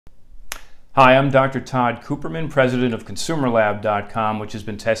Hi, I'm Dr. Todd Cooperman, president of ConsumerLab.com, which has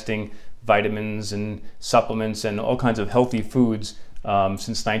been testing vitamins and supplements and all kinds of healthy foods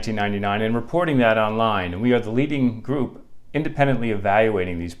since 1999 and reporting that online. And we are the leading group independently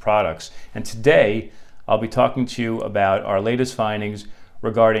evaluating these products. And today, I'll be talking to you about our latest findings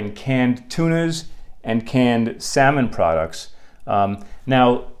regarding canned tunas and canned salmon products.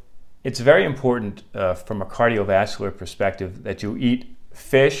 Now, it's very important from a cardiovascular perspective that you eat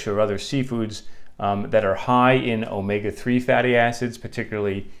fish or other seafoods that are high in omega-3 fatty acids,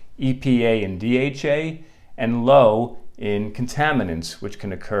 particularly EPA and DHA, and low in contaminants, which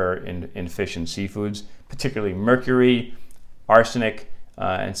can occur in fish and seafoods, particularly mercury, arsenic,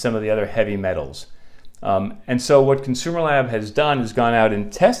 and some of the other heavy metals. And so what ConsumerLab has done is gone out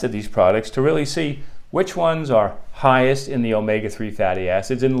and tested these products to really see which ones are highest in the omega-3 fatty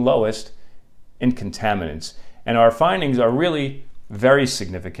acids and lowest in contaminants. And our findings are really very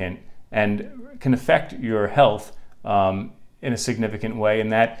significant and can affect your health in a significant way, in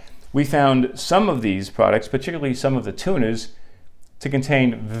that we found some of these products, particularly some of the tunas, to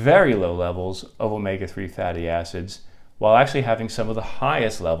contain very low levels of omega-3 fatty acids while actually having some of the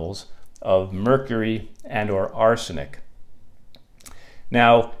highest levels of mercury and or arsenic.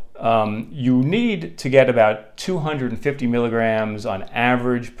 Now, you need to get about 250 milligrams on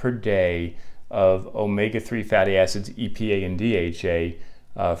average per day of omega-3 fatty acids, EPA and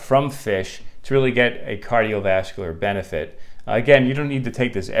DHA, from fish to really get a cardiovascular benefit. Again, you don't need to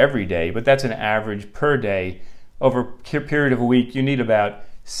take this every day, but that's an average per day. Over a period of a week, you need about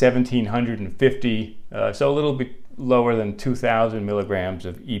 1,750, so a little bit lower than 2,000 milligrams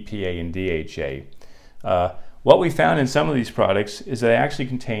of EPA and DHA. What we found in some of these products is that they actually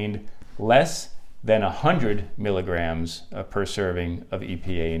contained less than 100 milligrams per serving of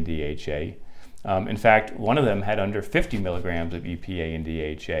EPA and DHA. In fact, one of them had under 50 milligrams of EPA and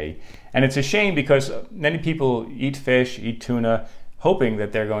DHA. And it's a shame because many people eat fish, eat tuna, hoping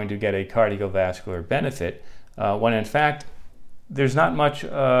that they're going to get a cardiovascular benefit, when in fact, there's not much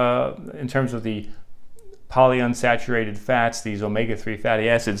in terms of the polyunsaturated fats, these omega-3 fatty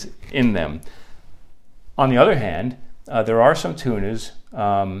acids in them. On the other hand, there are some tunas,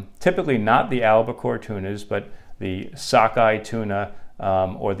 typically not the albacore tunas, but the sockeye tuna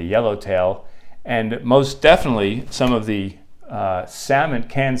or the yellowtail, and most definitely some of the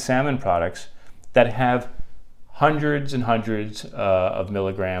canned salmon products that have hundreds and hundreds of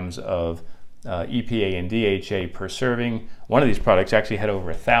milligrams of EPA and DHA per serving. One of these products actually had over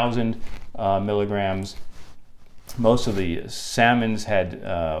 1,000 milligrams. Most of the salmons had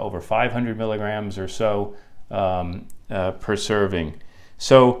over 500 milligrams or so per serving.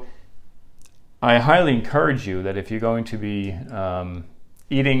 So I highly encourage you that if you're going to be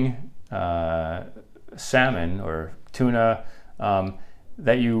eating salmon or tuna,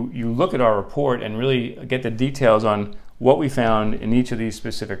 that you look at our report and really get the details on what we found in each of these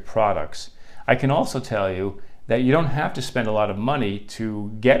specific products. I can also tell you that you don't have to spend a lot of money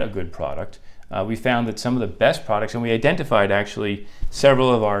to get a good product. We found that some of the best products, and we identified actually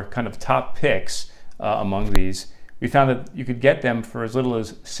several of our kind of top picks among these, we found that you could get them for as little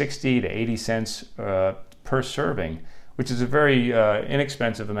as 60 to 80 cents per serving, which is a very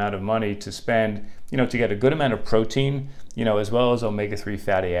inexpensive amount of money to spend, to get a good amount of protein, as well as omega-3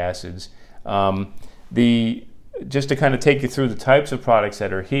 fatty acids. Just to kind of take you through the types of products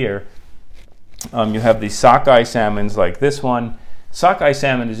that are here, you have the sockeye salmons like this one. Sockeye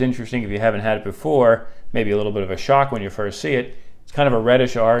salmon is interesting if you haven't had it before, maybe a little bit of a shock when you first see it. It's kind of a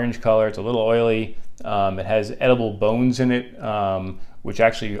reddish orange color, it's a little oily, it has edible bones in it, which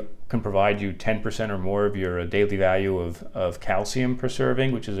actually can provide you 10% or more of your daily value of calcium per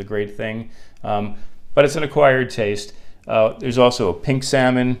serving, which is a great thing. But it's an acquired taste. There's also a pink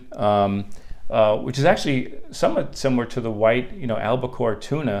salmon, which is actually somewhat similar to the white, albacore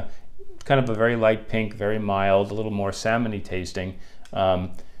tuna. Kind of a very light pink, very mild, a little more salmon-y tasting.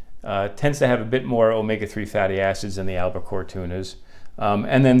 Tends to have a bit more omega-3 fatty acids than the albacore tunas.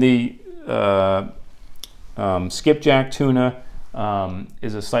 And then the skipjack tuna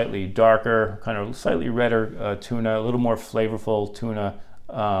is a slightly darker, kind of slightly redder tuna, a little more flavorful tuna.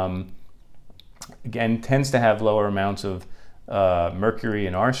 Again, tends to have lower amounts of mercury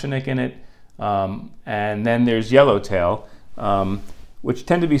and arsenic in it. And then there's yellowtail, which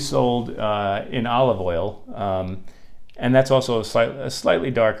tend to be sold in olive oil. And that's also a slightly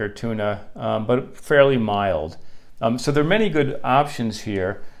darker tuna, but fairly mild. So there are many good options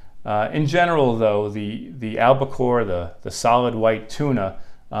here. In general, though, the albacore, the solid white tuna,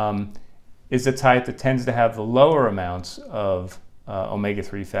 is the type that tends to have the lower amounts of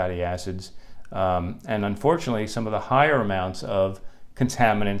omega-3 fatty acids, and unfortunately some of the higher amounts of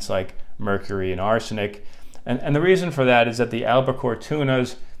contaminants like mercury and arsenic. And the reason for that is that the albacore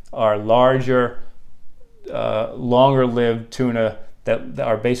tunas are larger, longer-lived tuna that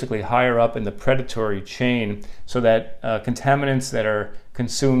are basically higher up in the predatory chain, so that contaminants that are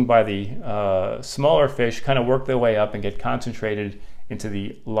consumed by the smaller fish kind of work their way up and get concentrated into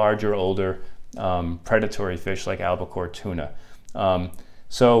the larger, older predatory fish like albacore tuna.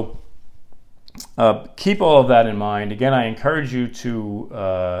 So keep all of that in mind. Again, I encourage you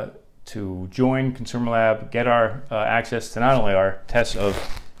to join Consumer Lab, get our access to not only our tests of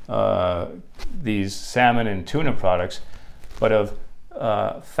these salmon and tuna products, but of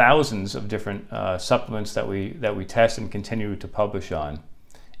thousands of different supplements that we test and continue to publish on.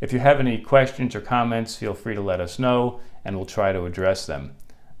 If you have any questions or comments, feel free to let us know, and we'll try to address them.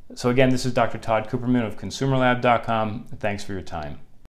 So again, this is Dr. Todd Cooperman of ConsumerLab.com. Thanks for your time.